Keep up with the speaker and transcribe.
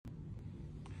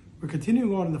We're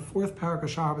continuing on in the fourth parak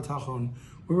of Sha'ar B'tachon,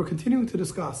 where we're continuing to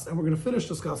discuss, and we're going to finish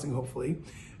discussing, hopefully,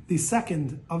 the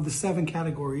second of the 7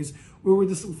 categories, where we're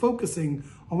just focusing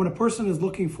on when a person is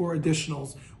looking for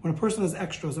additionals, when a person has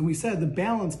extras. And we said the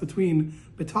balance between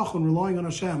B'tachon, relying on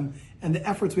Hashem, and the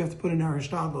efforts we have to put in our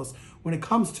hishtadlos. When it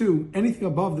comes to anything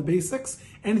above the basics,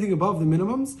 anything above the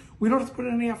minimums, we don't have to put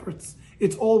in any efforts.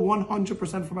 It's all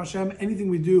 100% from Hashem. Anything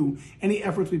we do, any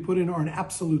efforts we put in are an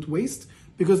absolute waste.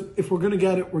 Because if we're going to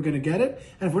get it, we're going to get it.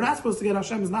 And if we're not supposed to get,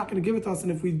 Hashem is not going to give it to us.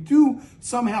 And if we do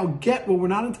somehow get what we're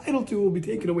not entitled to, it will be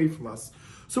taken away from us.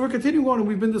 So we're continuing on, and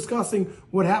we've been discussing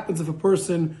what happens if a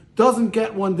person doesn't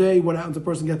get one day, what happens if a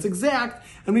person gets exact.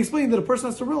 And we explained that a person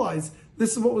has to realize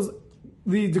this is what was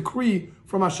the decree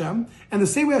from Hashem. And the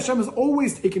same way Hashem has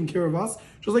always taken care of us,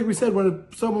 just like we said when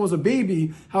someone was a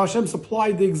baby, how Hashem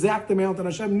supplied the exact amount, and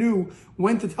Hashem knew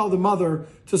when to tell the mother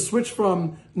to switch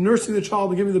from nursing the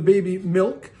child and giving the baby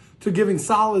milk to giving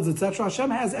solids, etc. Hashem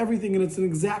has everything, and it's an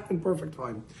exact and perfect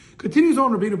time. Continues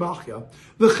on Rabbeinu Bachya.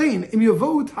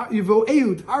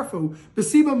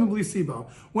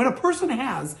 When a person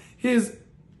has his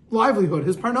livelihood,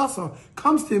 his parnasa,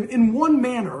 comes to him in one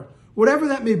manner, whatever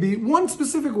that may be, one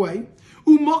specific way,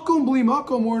 umakom bli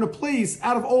makom, or in a place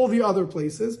out of all the other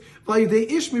places, and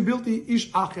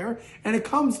it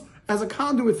comes as a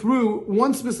conduit through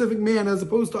one specific man as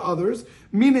opposed to others,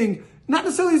 meaning not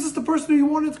necessarily is this the person who you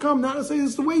wanted to come, not necessarily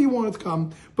is this the way you wanted to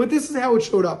come, but this is how it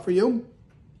showed up for you.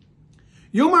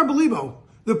 Yomar Belibo,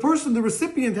 the person, the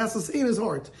recipient, has to say in his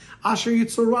heart, Asher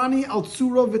Yitzorani al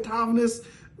Tsura Vitavnis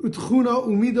Utchuna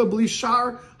Umida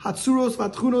Blishar Hatsuros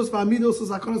Vatchunos Vamidos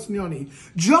Zakonos Nyani.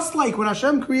 Just like when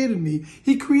Hashem created me,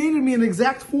 He created me in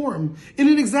exact form, in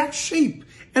an exact shape,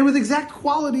 and with exact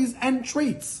qualities and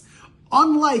traits.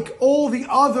 Unlike all the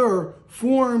other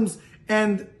forms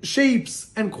and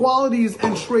shapes and qualities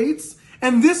and traits,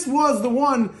 and this was the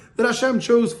one that Hashem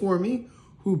chose for me.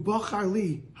 Hu bachar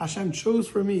li, Hashem chose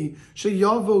for me.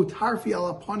 Sheyavo tarfi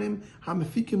al aponim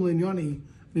hamafikim linyani.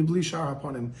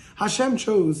 Hashem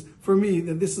chose for me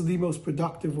that this is the most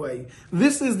productive way.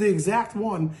 This is the exact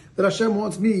one that Hashem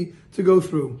wants me to go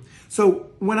through. So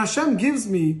when Hashem gives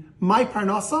me my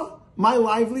parnasa, my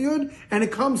livelihood, and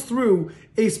it comes through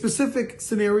a specific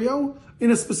scenario,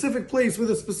 in a specific place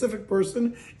with a specific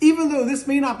person, even though this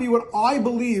may not be what I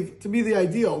believe to be the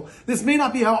ideal, this may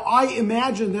not be how I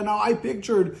imagined and how I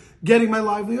pictured getting my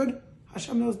livelihood,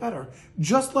 Hashem knows better.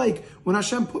 Just like when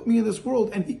Hashem put me in this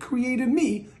world and He created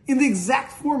me in the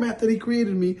exact format that He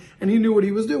created me, and He knew what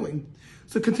He was doing.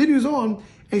 So it continues on, and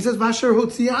He says, Vasher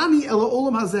hotziani ela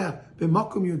olam hazeh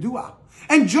b'makom yodua.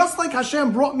 And just like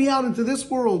Hashem brought me out into this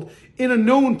world in a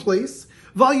known place,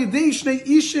 val yedei shnei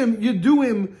ishim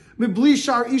yeduim mibli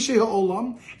shar ishei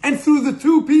ha'olam, and through the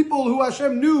 2 people who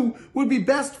Hashem knew would be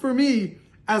best for me,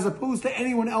 as opposed to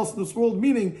anyone else in this world,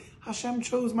 meaning Hashem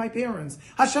chose my parents.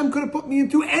 Hashem could have put me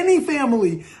into any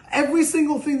family. Every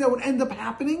single thing that would end up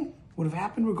happening would have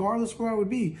happened regardless where I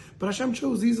would be. But Hashem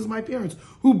chose these as my parents.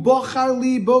 Hu bachar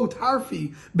li bo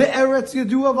tarfi be'eretz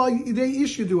yadua v'yidei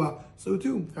ish yadua. So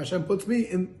too, Hashem puts me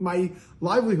in my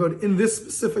livelihood in this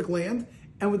specific land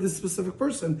and with this specific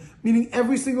person. Meaning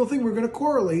every single thing we're going to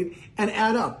correlate and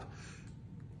add up.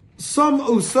 Some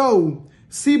oso.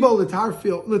 Sibo Litarfi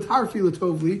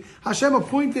Litovli. Hashem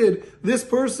appointed this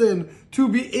person to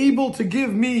be able to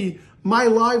give me my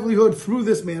livelihood through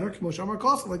this manner. Like the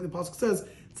Pasuk says,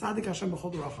 Tzadik Hashem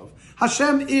b'chol derachav.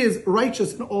 Hashem is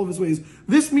righteous in all of His ways.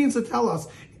 This means to tell us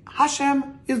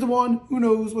Hashem is the one who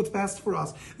knows what's best for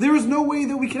us. There is no way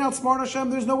that we can outsmart Hashem.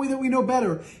 There's no way that we know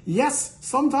better. Yes,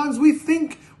 sometimes we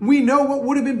think we know what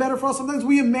would have been better for us. Sometimes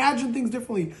we imagine things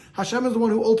differently. Hashem is the one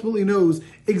who ultimately knows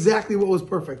exactly what was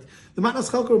perfect. The Matnas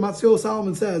Chelko Matzio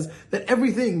Solomon says that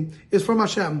everything is from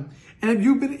Hashem. And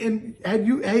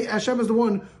Hashem is the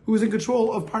one who is in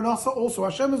control of Parnasa also.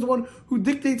 Hashem is the one who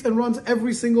dictates and runs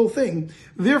every single thing.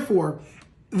 Therefore,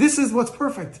 this is what's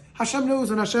perfect. Hashem knows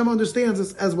and Hashem understands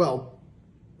this as well.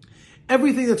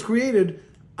 Everything that's created,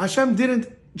 Hashem didn't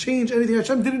change anything.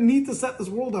 Hashem didn't need to set this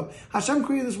world up. Hashem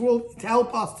created this world to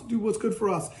help us, to do what's good for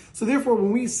us. So therefore,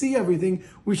 when we see everything,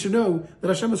 we should know that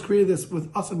Hashem has created this with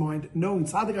us in mind, knowing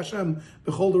Tzadik Hashem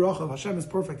b'chol derachav. Hashem is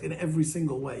perfect in every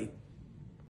single way.